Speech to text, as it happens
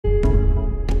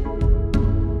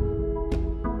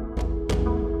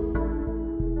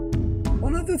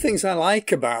things I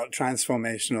like about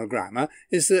transformational grammar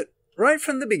is that right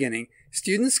from the beginning,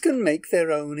 students can make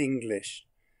their own English.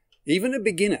 Even a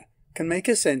beginner can make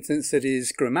a sentence that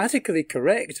is grammatically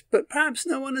correct, but perhaps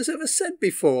no one has ever said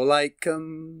before, like,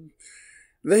 the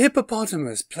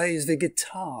hippopotamus plays the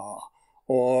guitar,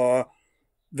 or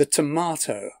the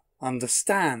tomato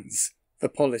understands the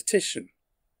politician.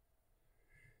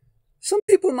 Some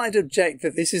people might object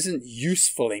that this isn't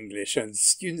useful English and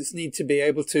students need to be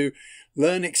able to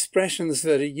learn expressions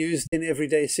that are used in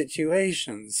everyday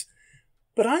situations.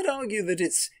 But I'd argue that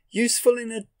it's useful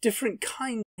in a different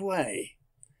kind of way.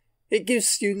 It gives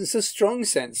students a strong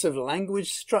sense of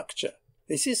language structure.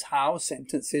 This is how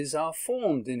sentences are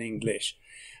formed in English.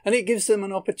 And it gives them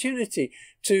an opportunity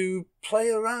to play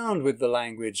around with the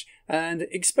language and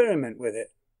experiment with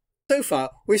it. So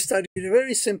far, we've studied a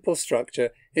very simple structure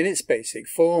in its basic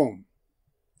form.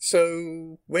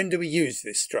 So, when do we use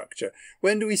this structure?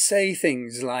 When do we say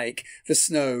things like, the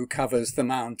snow covers the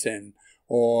mountain,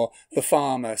 or the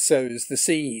farmer sows the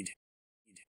seed?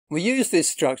 We use this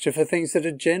structure for things that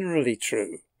are generally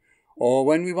true, or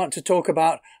when we want to talk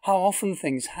about how often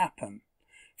things happen.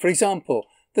 For example,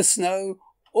 the snow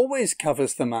always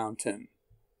covers the mountain.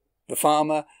 The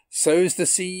farmer sows the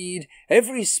seed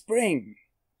every spring.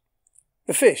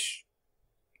 The fish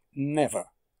never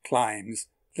climbs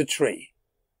the tree.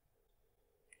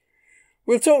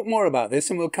 We'll talk more about this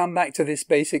and we'll come back to this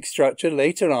basic structure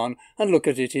later on and look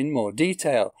at it in more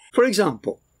detail. For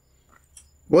example,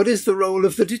 what is the role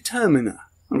of the determiner?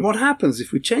 And what happens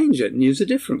if we change it and use a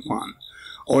different one?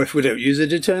 Or if we don't use a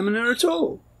determiner at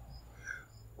all?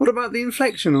 What about the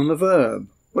inflection on the verb?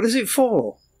 What is it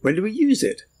for? When do we use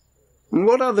it? And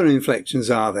what other inflections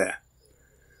are there?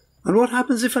 And what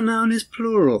happens if a noun is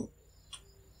plural?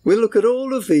 We'll look at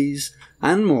all of these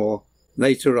and more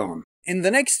later on. In the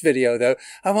next video, though,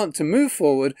 I want to move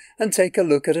forward and take a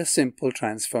look at a simple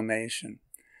transformation.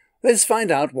 Let's find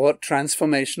out what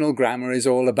transformational grammar is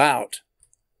all about.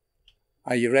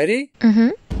 Are you ready?